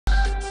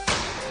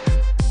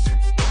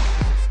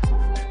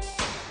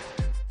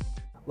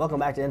Welcome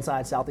back to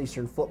Inside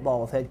Southeastern Football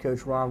with head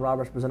coach Ron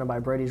Roberts, presented by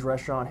Brady's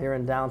Restaurant here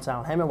in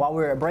downtown Hammond. While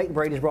we were at break,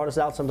 Brady's brought us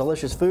out some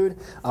delicious food.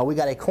 We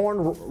got a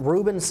corn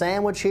Reuben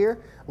sandwich here.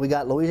 We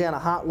got Louisiana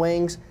hot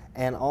wings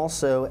and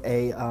also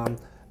a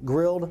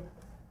grilled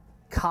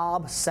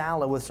Cobb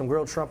salad with some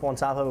grilled shrimp on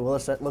top of it. Well,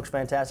 it looks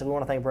fantastic. We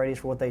want to thank Brady's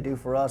for what they do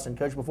for us. And,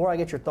 Coach, before I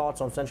get your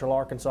thoughts on Central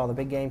Arkansas, the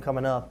big game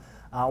coming up,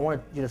 I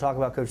wanted you to talk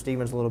about Coach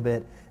Stevens a little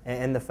bit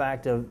and the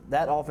fact of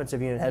that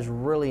offensive unit has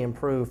really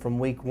improved from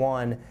week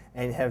one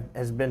and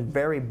has been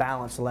very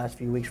balanced the last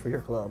few weeks for your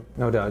club.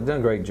 No doubt. Done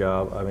a great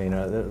job. I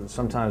mean,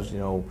 sometimes,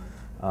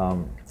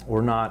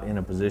 we're not in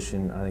a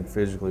position, I think,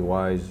 physically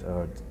wise,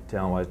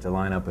 talent-wise, to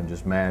line up and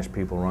just mash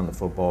people and run the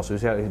football. So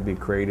he's had to be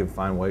creative,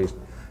 find ways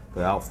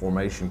to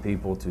out-formation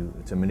people,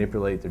 to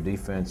manipulate their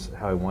defense,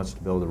 how he wants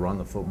to be able to run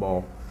the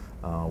football.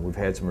 We've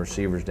had some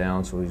receivers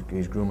down, so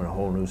he's grooming a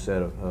whole new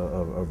set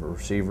of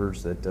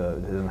receivers that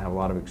doesn't have a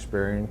lot of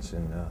experience,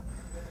 and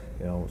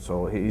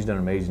so he's done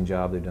an amazing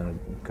job. They've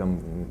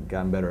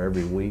gotten better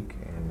every week,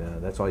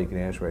 and that's all you can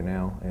ask right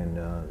now. And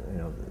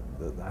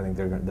I think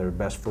their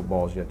best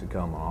football is yet to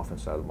come on the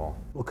offense side of the ball.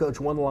 Well, Coach,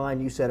 one line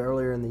you said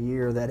earlier in the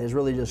year that has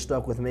really just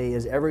stuck with me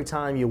is every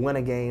time you win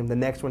a game, the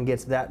next one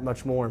gets that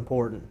much more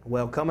important.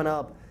 Well, coming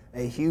up,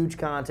 a huge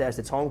contest.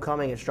 It's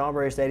homecoming at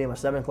Strawberry Stadium, a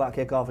 7 o'clock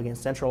kickoff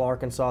against Central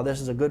Arkansas. This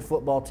is a good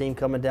football team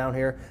coming down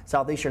here.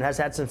 Southeastern has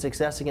had some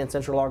success against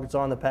Central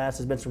Arkansas in the past.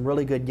 There's been some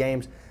really good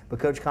games, but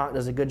Coach Conk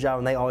does a good job,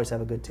 and they always have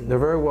a good team. They're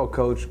very well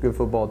coached, good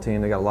football team.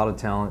 They got a lot of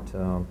talent.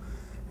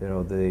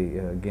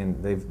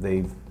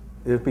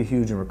 It'd be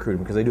huge in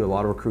recruiting because they do a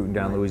lot of recruiting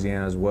down in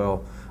Louisiana as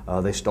well.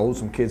 They stole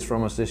some kids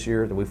from us this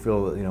year that we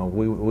feel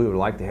we would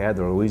like to have.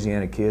 They're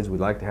Louisiana kids. We'd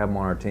like to have them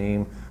on our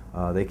team.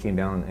 They came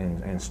down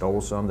and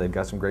stole some. They've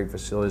got some great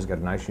facilities, got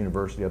a nice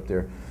university up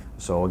there.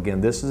 So again,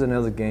 this is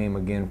another game,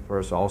 again, for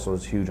us also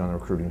is huge on the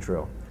recruiting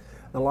trail.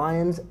 The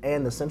Lions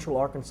and the Central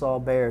Arkansas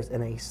Bears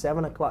in a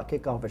 7 o'clock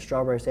kickoff at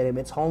Strawberry Stadium.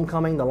 It's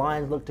homecoming. The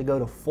Lions look to go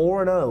to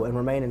 4-0 and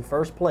remain in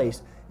first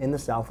place in the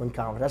Southland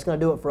Conference. That's going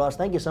to do it for us.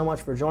 Thank you so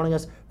much for joining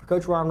us. For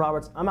Coach Ron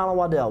Roberts, I'm Alan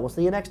Waddell. We'll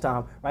see you next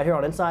time right here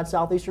on Inside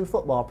Southeastern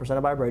Football,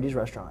 presented by Brady's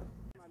Restaurant.